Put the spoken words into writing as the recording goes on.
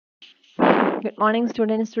Good morning,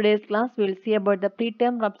 students. Today's class we will see about the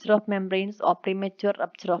preterm rupture of membranes or premature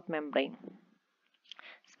rupture of membrane.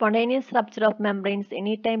 Spontaneous rupture of membranes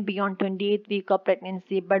anytime beyond 28th week of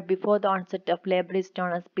pregnancy but before the onset of labor is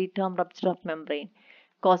known as preterm rupture of membrane.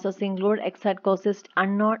 Causes include exact causes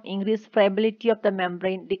unknown, increased friability of the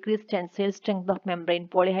membrane, decreased tensile strength of membrane,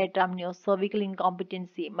 polyhydramnios, cervical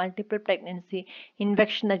incompetency, multiple pregnancy,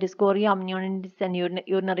 infection that is chorea amniotic and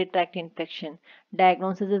urinary tract infection.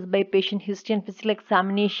 Diagnosis is by patient history and physical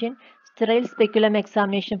examination, sterile speculum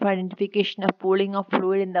examination for identification of pooling of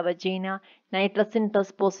fluid in the vagina. Nitrogen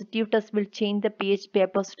test positive test will change the pH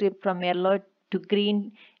paper strip from yellow to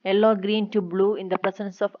green, yellow-green to blue in the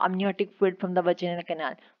presence of amniotic fluid from the vaginal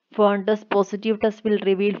canal. Fern test positive test will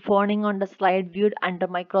reveal fawning on the slide viewed under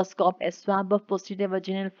microscope. A swab of posterior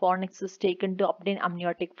vaginal fornix is taken to obtain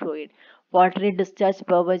amniotic fluid. Watery discharge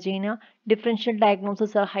per vagina. Differential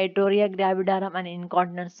diagnoses are hydorrhea gravidarum and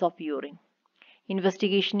incontinence of urine.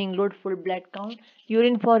 Investigation include full blood count,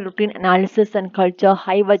 urine for routine analysis and culture,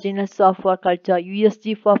 high vaginal swab for culture,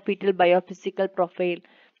 USG for fetal biophysical profile.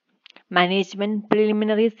 Management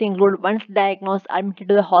preliminaries include once diagnosed, admitted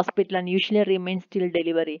to the hospital and usually remains till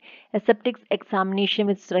delivery. Aseptic examination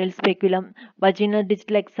with sterile speculum, vaginal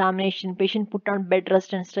digital examination, patient put on bed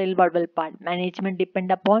rest and sterile bowel part. Management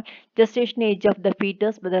depend upon gestation age of the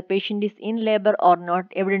fetus, whether patient is in labor or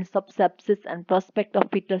not, evidence of sepsis and prospect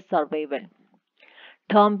of fetal survival.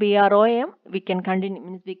 Term PROM, we can continue,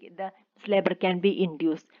 means the labor can be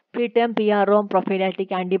induced. Preterm PROM,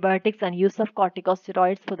 prophylactic antibiotics and use of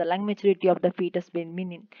corticosteroids for the lung maturity of the fetus will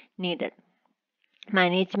be needed.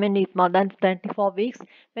 Management is more than 24 weeks.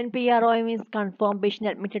 When PROM is confirmed, patient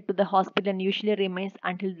admitted to the hospital and usually remains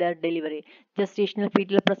until their delivery. Gestational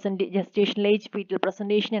age, fetal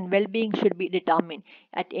presentation and well-being should be determined.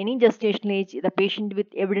 At any gestational age, the patient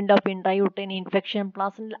with evidence of intrauterine infection,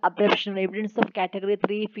 placental abruption, or evidence of category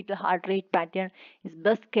 3 fetal heart rate pattern is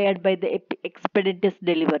best cared by the expeditious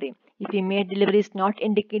delivery. If immediate delivery is not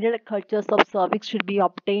indicated, cultures of cervix should be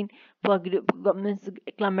obtained for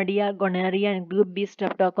chlamydia, gonorrhea, and group B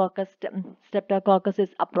streptococcus is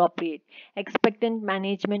appropriate. Expectant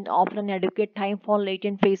management offers an adequate time for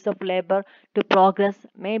latent phase of labor to progress,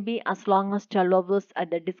 may be as long as 12 hours at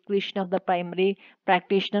the discretion of the primary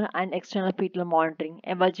practitioner and external fetal monitoring.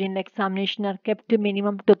 A vaginal examination are kept to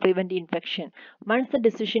minimum to prevent infection. Once the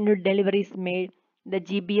decision to delivery is made, the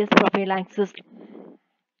GBS prophylaxis,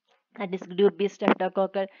 that is group B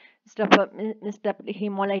streptococcus,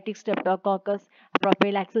 hemolytic streptococcus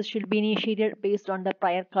prophylaxis should be initiated based on the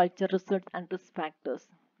prior culture results and risk factors.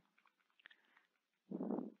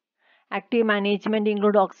 Active management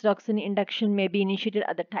include oxytocin induction may be initiated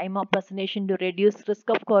at the time of presentation to reduce risk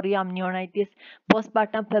of chorea amniotic,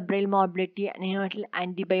 postpartum febrile morbidity, and neonatal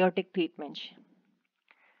antibiotic treatment.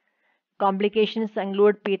 Complications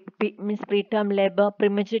include preterm labor,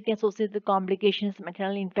 prematurity associated complications,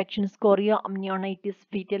 maternal infections, chorea amniotic,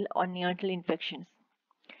 fetal or neonatal infections.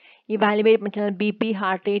 Evaluate maternal BP,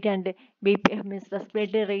 heart rate, and BP means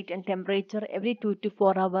respiratory rate and temperature every 2 to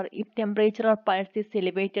 4 hours. If temperature or pulse is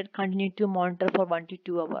elevated, continue to monitor for 1 to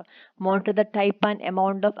 2 hours. Monitor the type and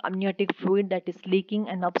amount of amniotic fluid that is leaking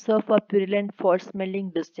and observe for purulent,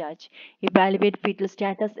 foul-smelling discharge. Evaluate fetal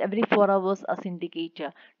status every 4 hours as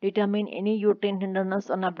indicator. Determine any uterine tenderness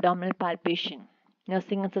on abdominal palpation.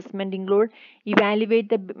 Nursing assessment include evaluate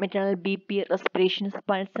the maternal BP, respirations,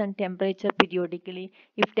 pulse and temperature periodically.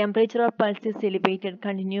 If temperature or pulse is elevated,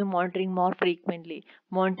 continue monitoring more frequently.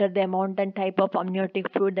 Monitor the amount and type of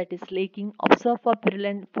amniotic fluid that is leaking. Observe for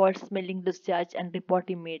purulent, foul-smelling discharge and report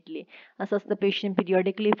immediately. Assess the patient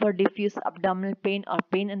periodically for diffuse abdominal pain or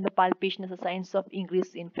pain in the palpation as a sign of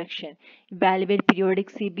increased infection. Evaluate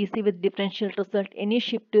periodic CBC with differential result. Any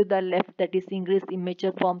shift to the left, that is increased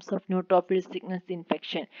immature forms of neutrophils signals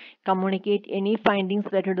infection. Communicate any findings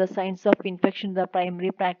related to the signs of infection to the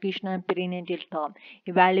primary practitioner and perinatal term.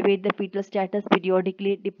 Evaluate the fetal status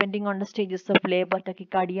periodically depending on the stages of labor,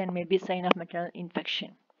 tachycardia, and maybe sign of maternal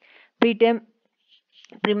infection. Preterm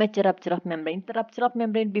premature rupture of membrane. The rupture of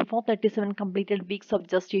membrane before 37 completed weeks of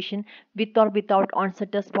gestation with or without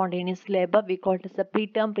onset of spontaneous labor, we call it as a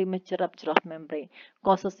preterm premature rupture of membrane.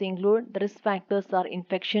 Causes include the risk factors are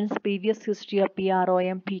infections, previous history of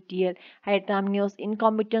PROM, PTL, hydramnios,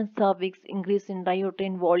 incompetent cervix, increase in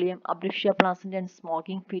intrauterine volume, abruptia placenta and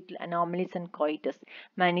smoking, fetal anomalies and coitus.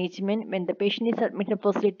 Management: when the patient is admitted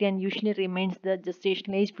to facility and usually remains the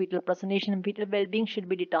gestational age, fetal presentation and fetal well-being should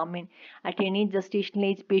be determined. At any gestational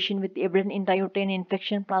age, patient with evident intrauterine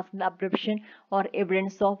infection, placental abruption or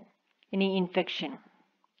evidence of any infection.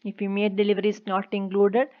 If immediate delivery is not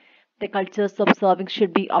included, The cultures of cervix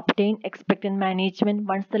should be obtained. Expectant management.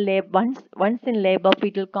 Once in labor,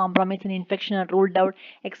 fetal compromise and infection are ruled out.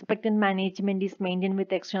 Expectant management is maintained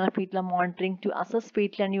with external fetal monitoring to assess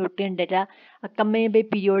fetal and uterine data, accompanied by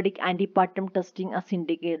periodic antepartum testing as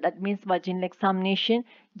indicated. That means vaginal examination,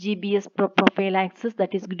 GBS prophylaxis,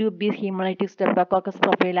 that is Group B hemolytic streptococcus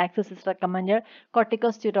prophylaxis is recommended.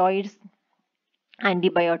 Corticosteroids,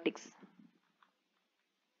 antibiotics.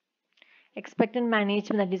 Expectant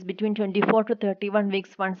management, that is between 24 to 31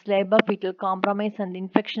 weeks. Once labor, fetal compromise and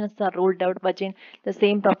infections are ruled out, the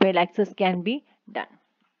same prophylaxis can be done.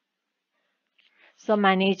 So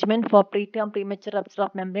management for preterm premature rupture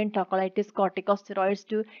of membrane, tachylitis, corticosteroids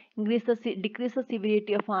to decrease the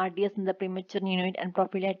severity of RDS in the premature neonate, and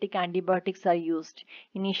prophylactic antibiotics are used.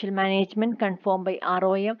 Initial management confirmed by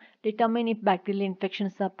ROM, determine if bacterial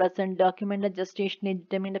infections are present, document the gestation age,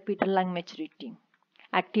 determine the fetal lung maturity.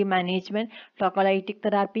 Active management, tachylytic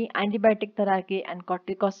therapy, antibiotic therapy, and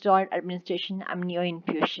corticosteroid administration, amnio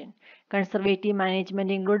infusion. Conservative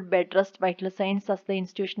management include bed rest, vital signs as the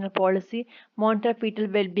institutional policy, monitor fetal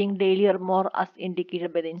well-being daily or more as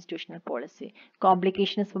indicated by the institutional policy.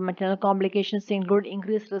 Complications for maternal complications include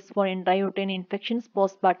increased risk for intrauterine infections,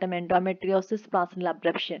 postpartum endometriosis, placental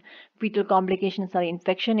abruption. Fetal complications are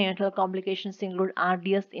infection. Neonatal complications include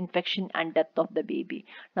RDS, infection, and death of the baby.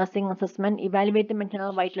 Nursing assessment, evaluate the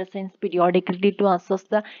maternal vital signs periodically to assess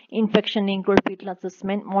the infection, include fetal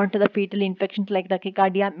assessment, monitor the fetal infections like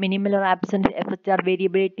tachycardia, minimal or absent FSR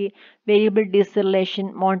variability, variable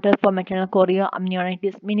deceleration, monitor for maternal chorea,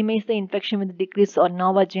 amnionitis, minimize the infection with decrease or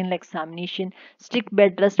no vaginal examination, strict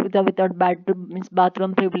bed rest with or without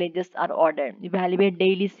bathroom privileges are ordered. Evaluate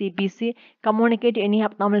daily CPC, communicate any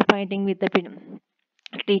abnormal finding with the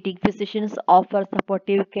treating physicians, offer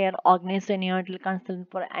supportive care, organize a neonatal consult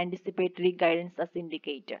for anticipatory guidance as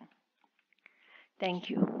indicated. Thank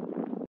you.